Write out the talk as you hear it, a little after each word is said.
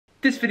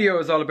This video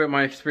is all about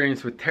my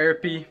experience with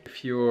therapy.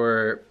 If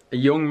you're a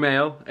young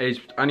male,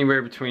 aged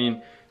anywhere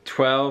between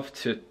 12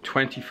 to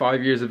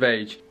 25 years of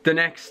age, the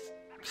next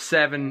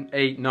 7,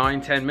 8,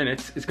 9, 10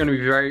 minutes is going to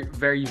be very,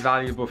 very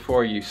valuable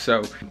for you.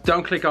 So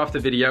don't click off the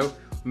video.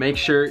 Make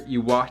sure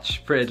you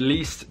watch for at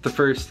least the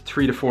first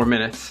 3 to 4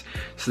 minutes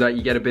so that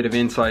you get a bit of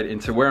insight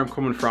into where I'm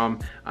coming from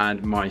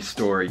and my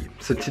story.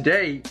 So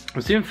today I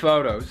was doing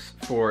photos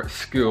for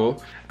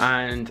school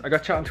and I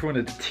got chatting to one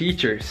of the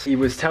teachers. He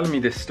was telling me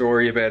this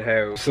story about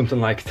how something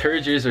like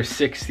 3rd years or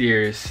 6th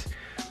years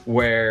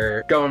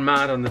were going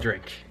mad on the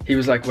drink. He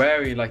was like,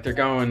 wow, like they're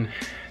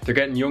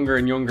getting younger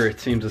and younger, it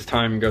seems, as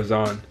time goes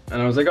on.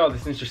 And I was like, oh,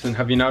 that's interesting.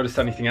 Have you noticed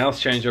anything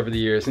else change over the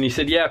years? And he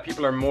said, yeah,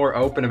 people are more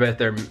open about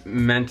their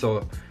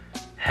mental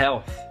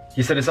health.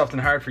 He said it's often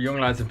hard for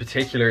young lads in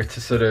particular to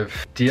sort of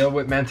deal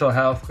with mental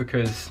health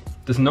because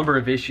there's a number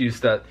of issues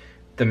that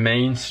the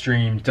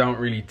mainstream don't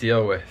really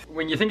deal with.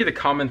 When you think of the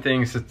common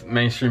things that the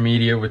mainstream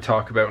media would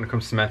talk about when it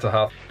comes to mental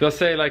health, they'll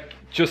say like,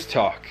 just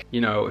talk. You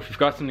know, if you've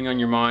got something on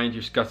your mind,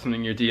 you've got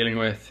something you're dealing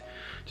with,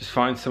 just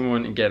find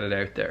someone and get it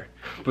out there.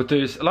 But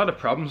there's a lot of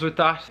problems with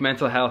that.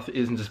 Mental health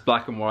isn't as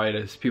black and white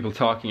as people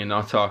talking and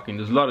not talking.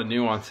 There's a lot of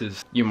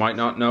nuances. You might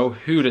not know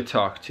who to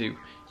talk to.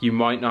 You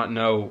might not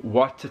know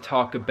what to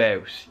talk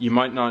about. You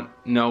might not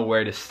know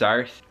where to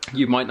start.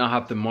 You might not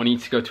have the money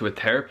to go to a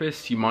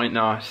therapist. You might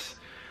not.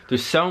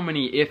 There's so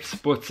many ifs,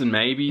 buts and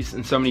maybes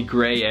and so many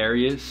gray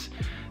areas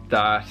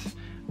that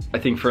I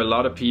think for a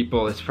lot of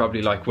people it's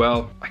probably like,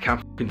 well, I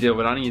can't fucking deal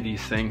with any of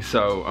these things,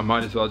 so I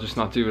might as well just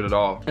not do it at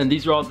all. And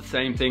these are all the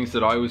same things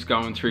that I was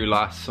going through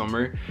last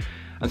summer.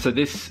 And so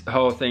this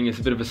whole thing is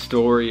a bit of a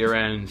story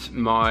around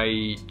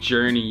my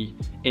journey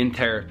in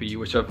therapy,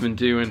 which I've been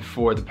doing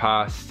for the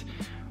past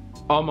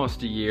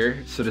almost a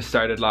year. Sort of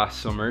started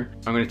last summer.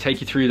 I'm going to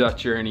take you through that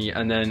journey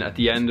and then at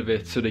the end of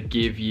it sort of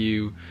give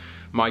you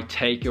my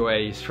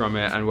takeaways from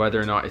it and whether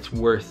or not it's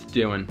worth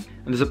doing.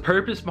 And there's a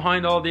purpose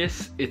behind all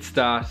this. It's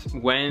that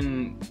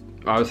when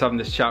I was having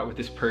this chat with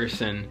this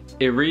person,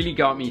 it really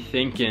got me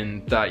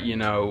thinking that, you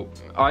know,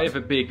 I have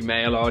a big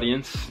male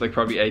audience, like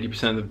probably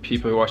 80% of the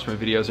people who watch my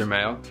videos are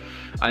male,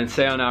 and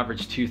say on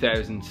average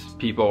 2,000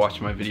 people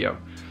watch my video.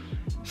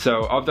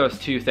 So of those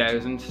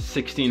 2,000,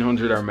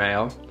 1,600 are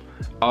male.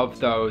 Of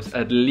those,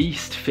 at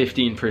least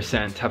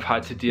 15% have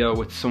had to deal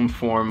with some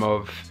form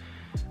of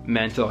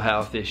mental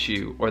health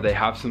issue, or they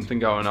have something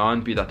going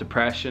on, be that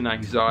depression,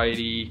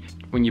 anxiety.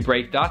 When you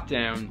break that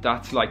down,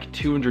 that's like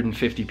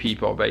 250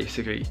 people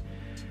basically.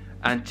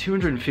 And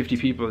 250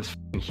 people is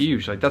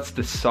huge. Like, that's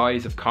the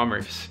size of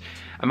commerce.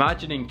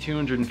 Imagining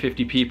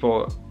 250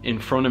 people in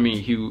front of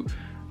me who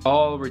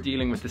all were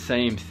dealing with the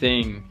same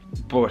thing,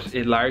 but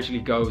it largely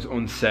goes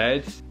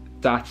unsaid.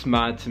 That's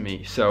mad to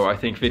me. So I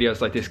think videos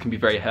like this can be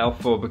very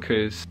helpful,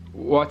 because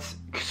what's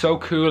so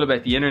cool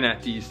about the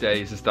internet these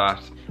days is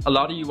that a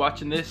lot of you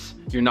watching this,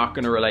 you're not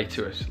going to relate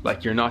to it.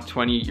 Like, you're not a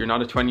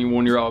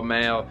 21-year-old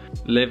male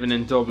living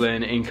in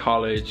Dublin in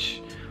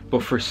college.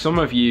 But for some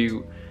of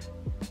you,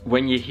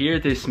 when you hear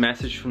this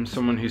message from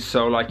someone who's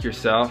so like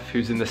yourself,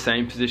 who's in the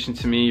same position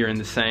to me, you're in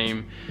the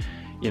same,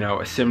 you know,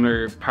 a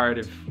similar part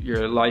of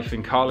your life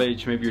in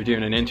college, maybe you're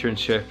doing an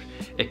internship,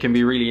 it can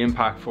be really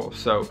impactful.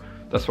 So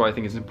that's why I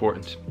think it's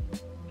important.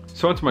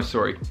 So onto my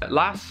story.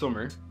 Last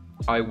summer,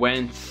 I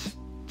went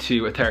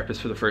to a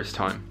therapist for the first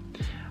time.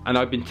 And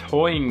I've been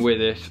toying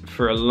with it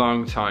for a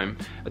long time.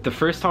 The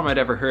first time I'd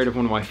ever heard of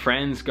one of my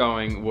friends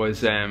going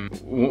was,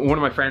 one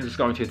of my friends was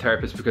going to a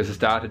therapist because his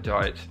dad had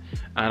died.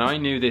 And I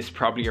knew this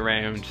probably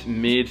around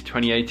mid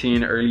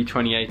 2018, early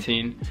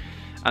 2018.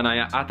 And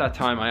at that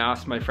time, I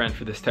asked my friend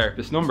for this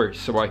therapist number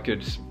so I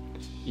could,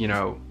 you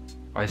know,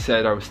 I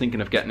said I was thinking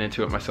of getting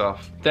into it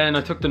myself. Then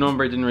I took the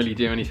number, didn't really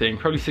do anything.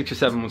 Probably 6 or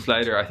 7 months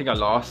later, I think I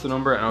lost the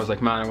number and I was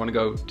like, man, I want to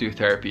go do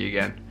therapy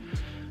again.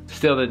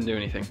 Still didn't do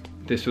anything.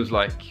 This was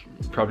like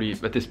probably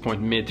at this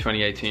point mid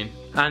 2018.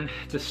 And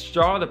the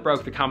straw that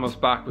broke the camel's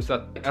back was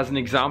that, as an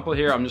example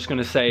here, I'm just going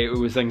to say it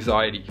was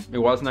anxiety. It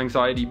wasn't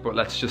anxiety, but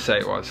let's just say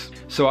it was.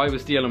 So I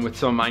was dealing with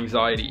some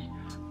anxiety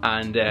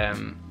and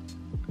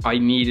I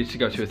needed to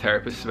go to a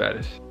therapist about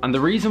it. And the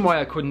reason why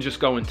I couldn't just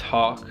go and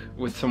talk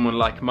with someone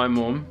like my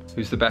mum,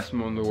 who's the best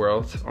mum in the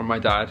world, or my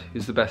dad,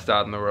 who's the best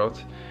dad in the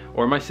world,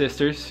 or my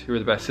sisters, who are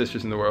the best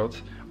sisters in the world,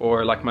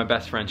 or like my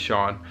best friend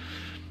Sean,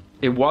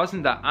 it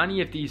wasn't that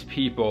any of these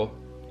people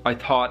I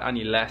thought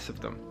any less of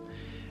them.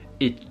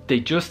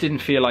 They just didn't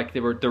feel like they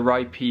were the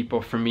right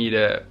people for me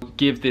to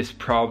give this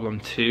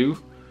problem to.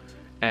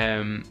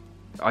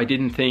 I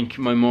didn't think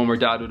my mum or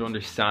dad would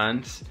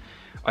understand.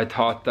 I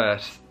thought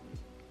that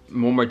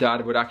mum or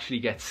dad would actually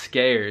get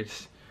scared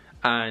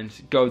and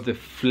go the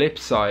flip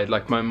side.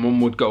 Like, my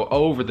mum would go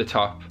over the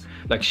top.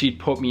 Like, she'd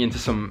put me into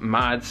some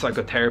mad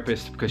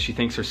psychotherapist because she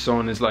thinks her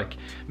son is like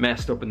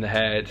messed up in the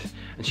head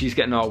and she's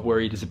getting all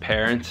worried as a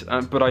parent.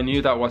 But I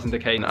knew that wasn't the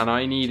case, and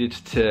I needed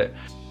to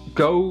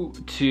go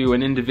to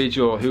an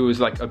individual who was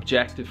like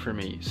objective for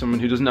me, someone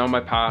who doesn't know my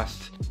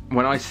past.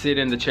 When I sit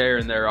in the chair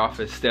in their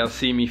office, they'll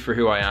see me for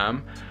who I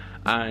am,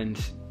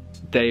 and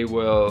they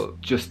will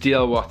just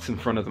deal what's in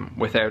front of them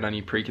without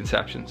any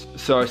preconceptions.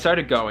 So I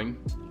started going,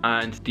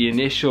 and the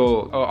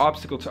initial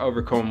obstacle to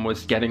overcome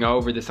was getting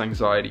over this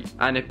anxiety.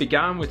 And it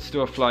began with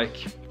stuff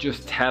like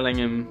just telling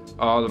him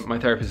my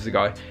therapist is a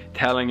guy,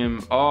 telling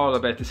him all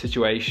about the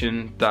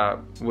situation that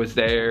was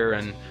there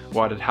and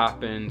what had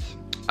happened.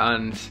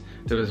 And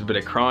there was a bit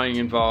of crying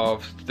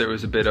involved. There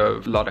was a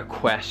lot of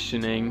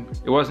questioning.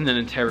 It wasn't an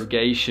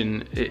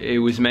interrogation.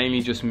 It was mainly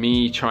just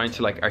me trying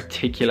to like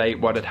articulate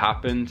what had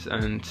happened.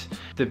 And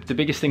the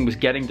biggest thing was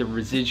getting the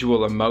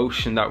residual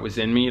emotion that was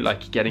in me,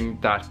 like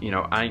getting that, you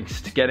know,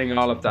 angst, getting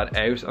all of that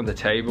out on the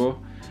table.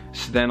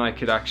 So then I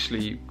could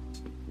actually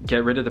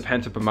get rid of the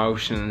pent up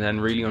emotion and then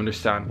really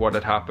understand what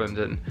had happened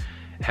and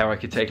how I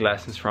could take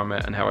lessons from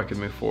it and how I could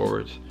move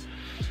forward.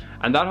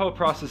 And that whole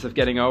process of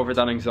getting over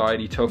that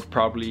anxiety took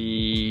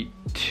probably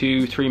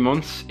 2-3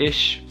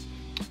 months-ish.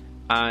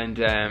 And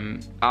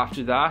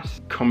after that,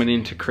 coming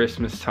into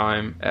Christmas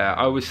time,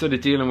 I was sort of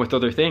dealing with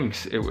other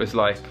things. It was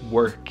like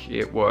work,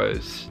 it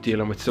was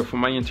dealing with stuff with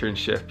my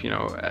internship, you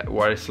know,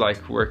 what it's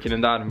like working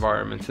in that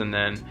environment, and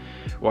then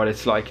what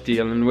it's like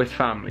dealing with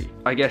family.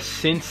 I guess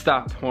since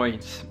that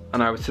point,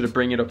 and I would sort of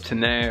bring it up to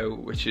now,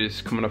 which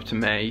is coming up to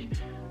May,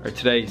 or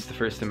today's the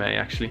 1st of May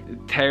actually.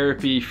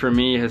 Therapy for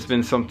me has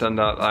been something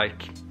that,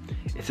 like,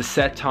 it's a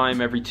set time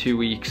every 2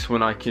 weeks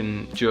when I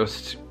can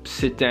just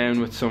sit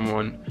down with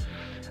someone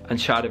and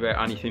chat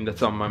about anything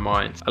that's on my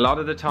mind. A lot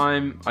of the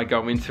time I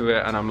go into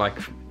it and I'm like,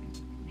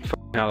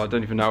 hell, I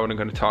don't even know what I'm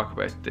going to talk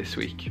about this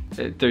week.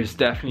 There's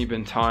definitely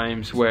been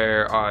times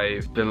where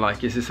I've been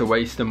like, is this a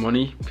waste of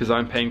money? Because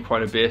I'm paying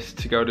quite a bit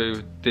to go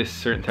to this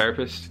certain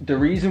therapist. The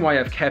reason why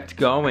I've kept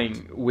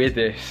going with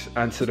it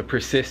and sort of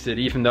persisted,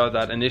 even though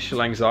that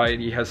initial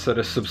anxiety has sort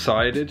of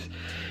subsided,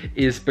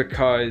 is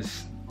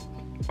because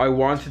I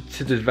wanted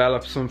to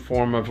develop some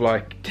form of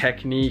like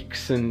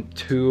techniques and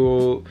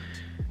tool,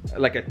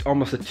 like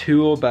almost a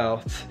tool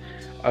belt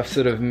of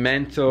sort of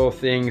mental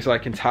things I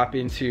can tap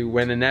into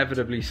when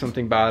inevitably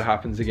something bad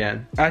happens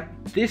again. At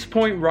this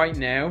point right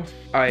now,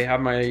 I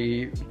have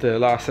the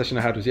last session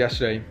I had was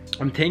yesterday.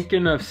 I'm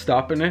thinking of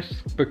stopping it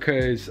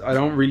because I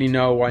don't really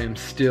know why I'm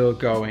still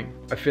going.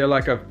 I feel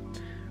like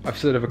I've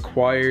sort of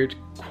acquired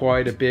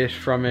quite a bit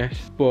from it,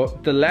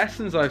 but the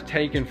lessons I've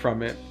taken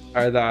from it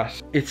are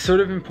that it's sort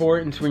of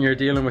important when you're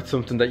dealing with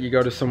something that you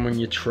go to someone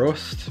you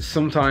trust.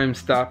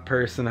 Sometimes that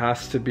person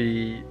has to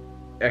be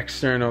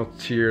external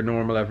to your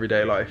normal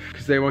everyday life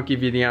because they won't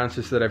give you the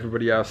answers that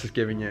everybody else is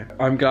giving you.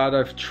 I'm glad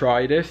I've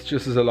tried it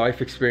just as a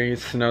life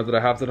experience to know that I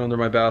have that under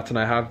my belt and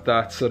I have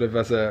that sort of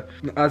as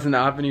an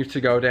avenue to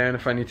go down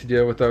if I need to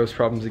deal with those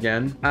problems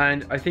again.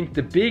 And I think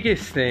the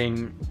biggest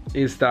thing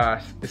is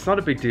that it's not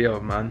a big deal,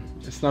 man.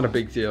 It's not a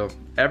big deal.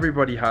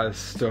 Everybody has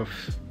stuff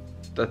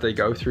that they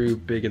go through,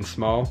 big and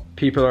small.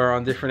 People are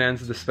on different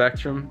ends of the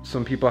spectrum.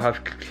 Some people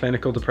have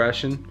clinical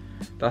depression.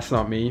 That's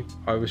not me.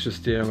 I was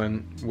just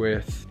dealing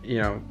with, you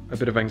know, a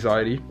bit of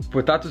anxiety.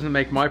 But that doesn't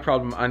make my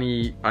problem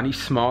any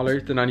smaller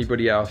than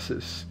anybody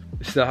else's.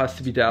 It still has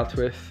to be dealt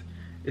with.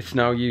 It's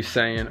no use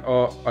saying,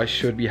 oh, I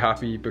should be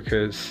happy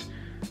because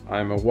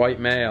I'm a white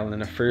male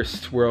in a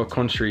first world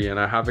country and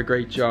I have a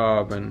great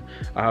job and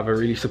I have a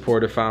really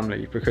supportive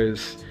family,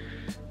 because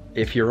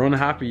if you're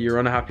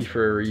unhappy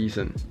for a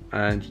reason,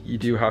 and you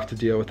do have to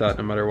deal with that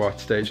no matter what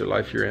stage of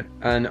life you're in.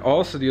 And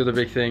also the other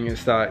big thing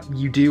is that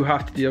you do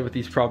have to deal with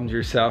these problems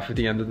yourself at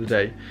the end of the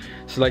day.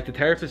 So like, the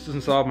therapist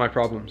doesn't solve my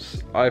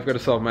problems. I've got to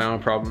solve my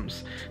own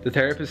problems. The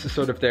therapist is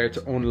sort of there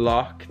to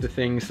unlock the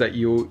things that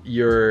you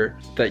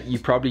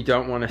probably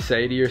don't want to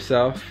say to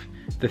yourself,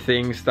 the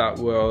things that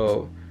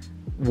will,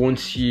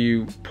 once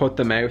you put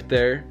them out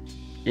there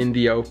in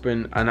the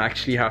open and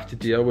actually have to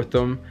deal with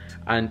them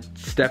and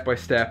step by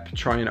step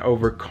try and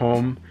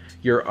overcome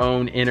your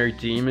own inner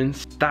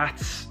demons.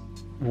 That's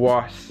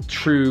what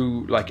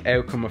true like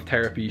outcome of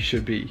therapy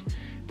should be.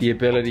 The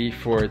ability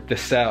for the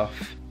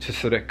self to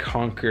sort of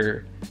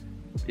conquer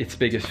its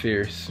biggest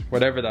fears,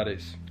 whatever that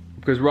is.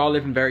 Because we're all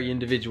living very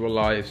individual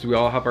lives. We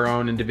all have our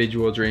own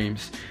individual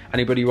dreams.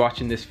 Anybody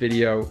watching this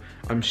video,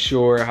 I'm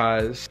sure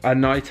has, at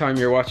night time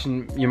you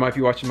might be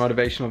watching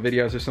motivational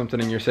videos or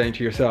something and you're saying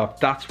to yourself,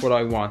 that's what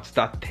I want.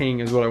 That thing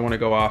is what I want to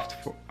go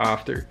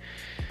after.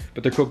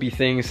 But there could be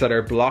things that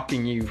are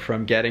blocking you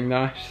from getting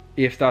that.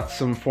 If that's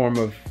some form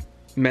of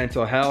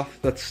mental health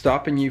that's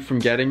stopping you from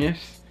getting it,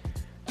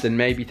 then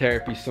maybe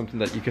therapy is something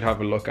that you could have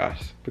a look at,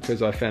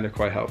 because I found it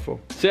quite helpful.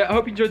 So yeah, I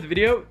hope you enjoyed the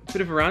video.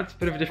 Bit of a rant,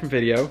 bit of a different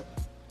video.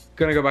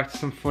 Gonna go back to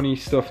some funny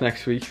stuff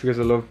next week because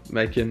I love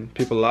making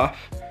people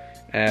laugh.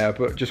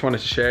 But just wanted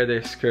to share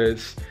this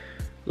because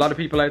a lot of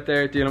people out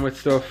there dealing with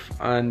stuff,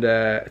 and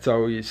it's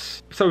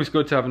always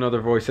good to have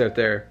another voice out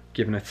there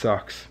giving it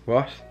socks.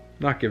 What?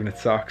 Not giving it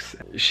socks.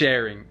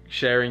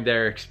 Sharing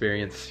their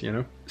experience, you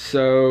know?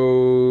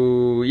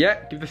 So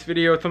yeah, give this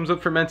video a thumbs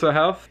up for mental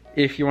health.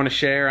 If you want to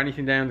share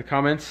anything down in the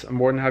comments, I'm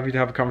more than happy to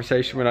have a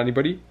conversation with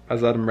anybody,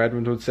 as Adam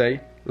Redmond would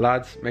say.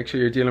 Lads, make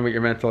sure you're dealing with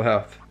your mental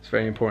health. It's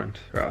very important.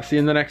 Right, I'll see you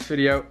in the next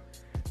video.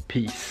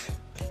 Peace.